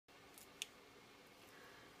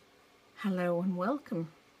Hello and welcome.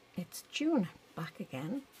 It's June back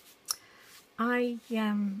again. I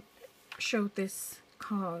showed this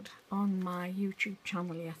card on my YouTube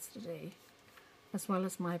channel yesterday, as well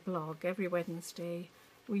as my blog. Every Wednesday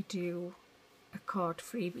we do a card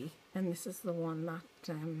freebie, and this is the one that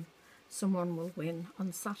someone will win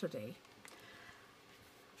on Saturday.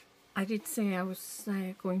 I did say I was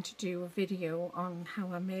going to do a video on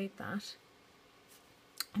how I made that,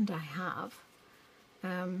 and I have.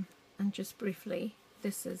 And just briefly,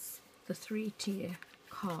 this is the 3-tier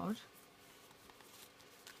card.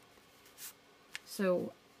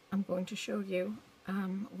 So I'm going to show you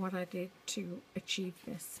what I did to achieve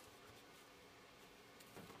this.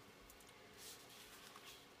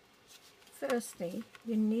 Firstly,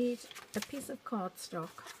 you need a piece of cardstock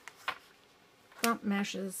that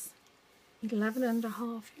measures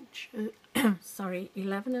 11.5 inches,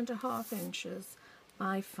 11.5 inches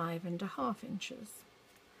by 5.5 inches.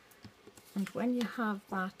 And when you have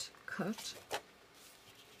that cut,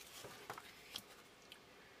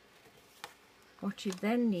 what you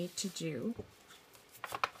then need to do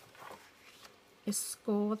is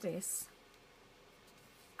score this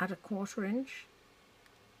at 1/4 inch,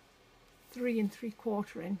 3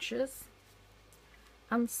 3/4 inches,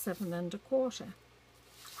 and 7 1/4.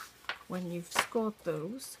 When you've scored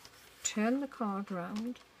those, turn the card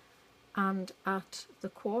round and at the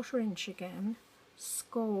 1/4 inch again,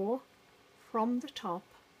 score from the top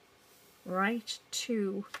right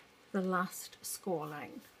to the last score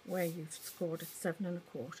line where you've scored at 7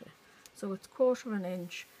 1/4. So it's 1/4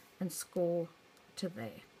 inch and score to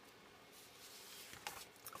there.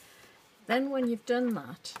 Then when you've done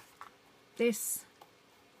that, this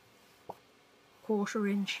 1/4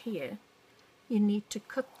 inch here, you need to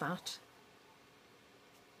cut that.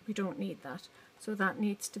 We don't need that, so that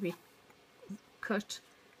needs to be cut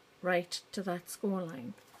right to that score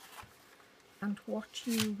line. And what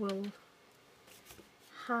you will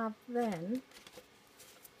have then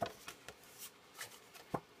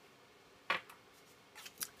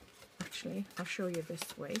actually, I'll show you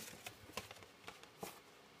this way.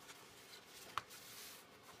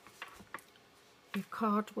 Your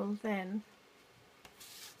card will then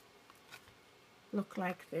look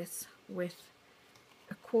like this, with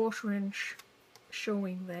a 1/4 inch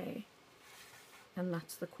showing there, and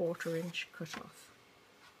that's the 1/4 inch cut off.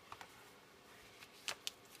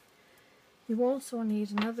 You also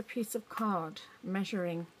need another piece of card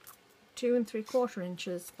measuring 2 3/4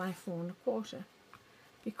 inches by 4 1/4,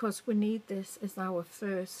 because we need this as our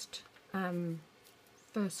first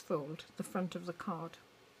fold, the front of the card.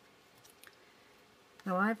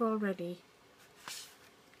 Now I've already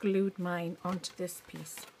glued mine onto this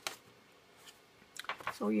piece,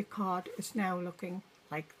 so your card is now looking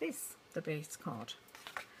like this, the base card.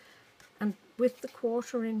 And with the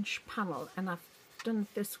 1/4 inch panel, and I've done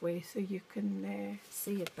it this way so you can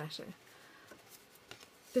see it better.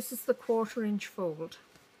 This is the 1/4 inch fold,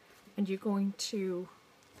 and you're going to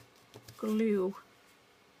glue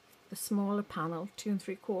the smaller panel, 2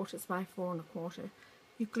 3/4 by 4 1/4.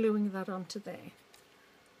 You're gluing that onto there.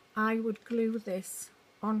 I would glue this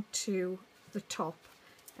onto the top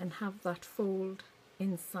and have that fold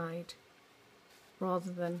inside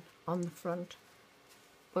rather than on the front,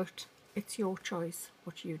 but it's your choice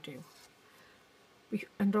what you do.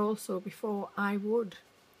 And also, before I would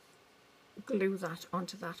glue that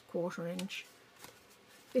onto that 1/4 inch,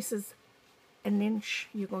 this is 1 inch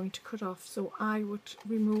you're going to cut off, so I would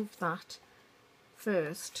remove that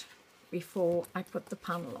first before I put the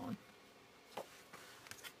panel on.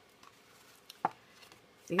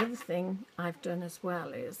 The other thing I've done as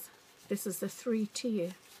well is, this is a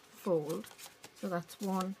 3-tier fold, so that's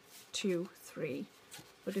 1, 2, 3,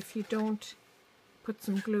 but if you don't put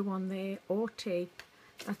some glue on there or tape,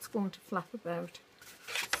 that's going to flap about,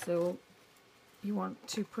 so you want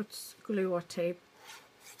to put glue or tape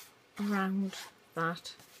around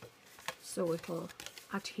that so it'll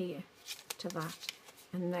adhere to that,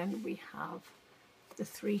 and then we have the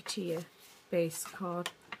 3-tier base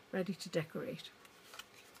card ready to decorate.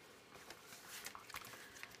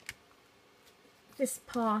 This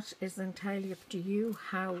part is entirely up to you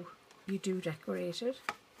how you do decorate it.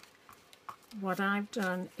 What I've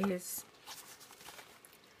done is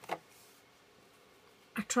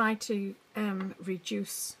I try to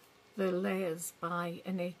reduce the layers by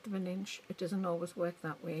 1/8 inch. It doesn't always work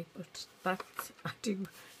that way, but that I do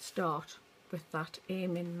start with that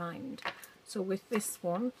aim in mind. So with this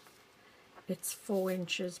one, it's 4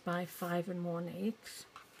 inches by 5 1/8.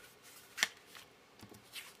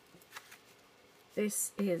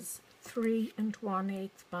 This is 3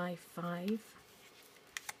 1/8 by 5,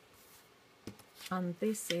 and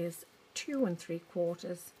this is 2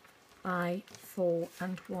 3/4 by 4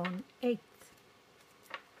 1/8.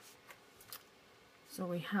 So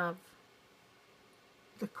we have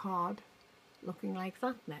the card looking like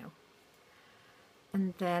that now.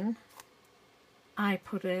 And then I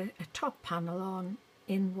put a top panel on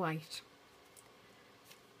in white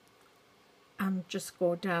and just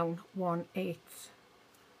go down 1/8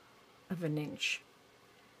 of an inch.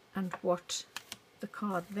 And what the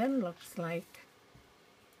card then looks like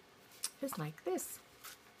is like this.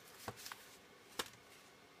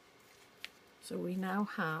 So we now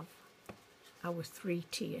have our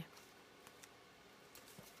 3-tier.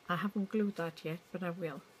 I haven't glued that yet, but I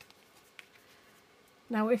will.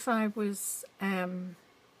 Now if I was,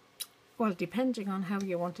 well, depending on how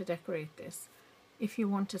you want to decorate this, if you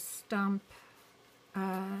want to stamp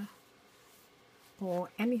or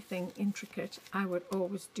anything intricate, I would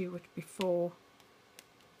always do it before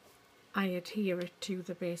I adhere it to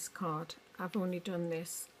the base card. I've only done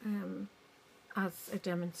this as a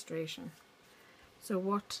demonstration. So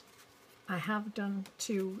what I have done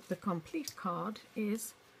to the complete card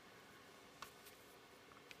is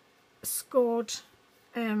scored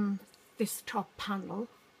this top panel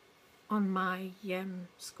on my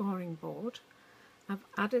scoring board. I've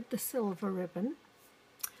added the silver ribbon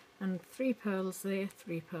and 3 pearls there,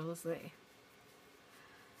 3 pearls there.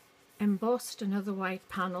 Embossed another white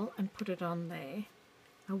panel and put it on there.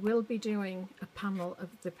 I will be doing a panel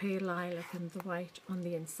of the pale lilac and the white on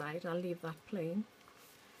the inside. I'll leave that plain.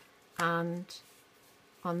 And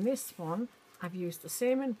on this one I've used the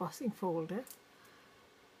same embossing folder,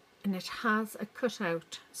 and it has a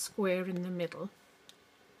cutout square in the middle.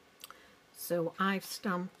 So I've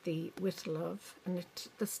stamped the With Love, and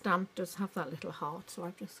the stamp does have that little heart, so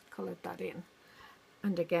I've just coloured that in.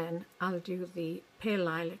 And again, I'll do the pale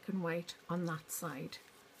lilac and white on that side.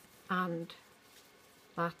 And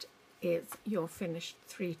that is your finished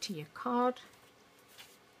 3-tier card.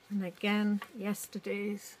 And again,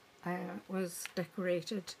 yesterday's was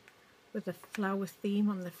decorated with a flower theme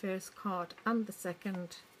on the first card and the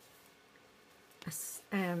second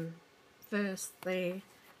verse there.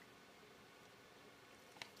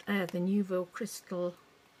 The Nouveau Crystal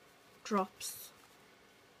drops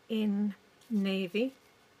in navy,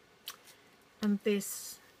 and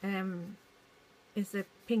this is a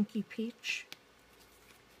pinky peach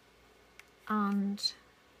and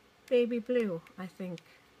baby blue, I think.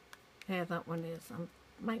 Yeah, that one is. I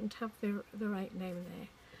mightn't have the right name there,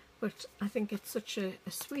 but I think it's such a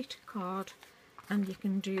sweet card, and you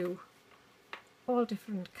can do all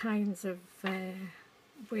different kinds of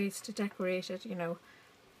ways to decorate it, you know,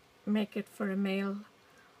 make it for a male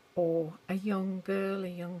or a young girl, a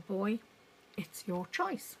young boy. It's your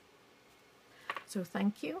choice. So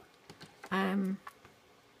thank you, and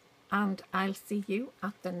I'll see you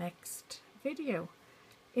at the next video.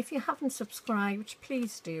 If you haven't subscribed,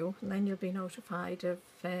 please do, and then you'll be notified of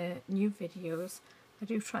new videos. I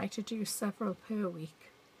do try to do several per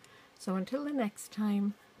week. So until the next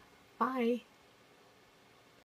time, bye.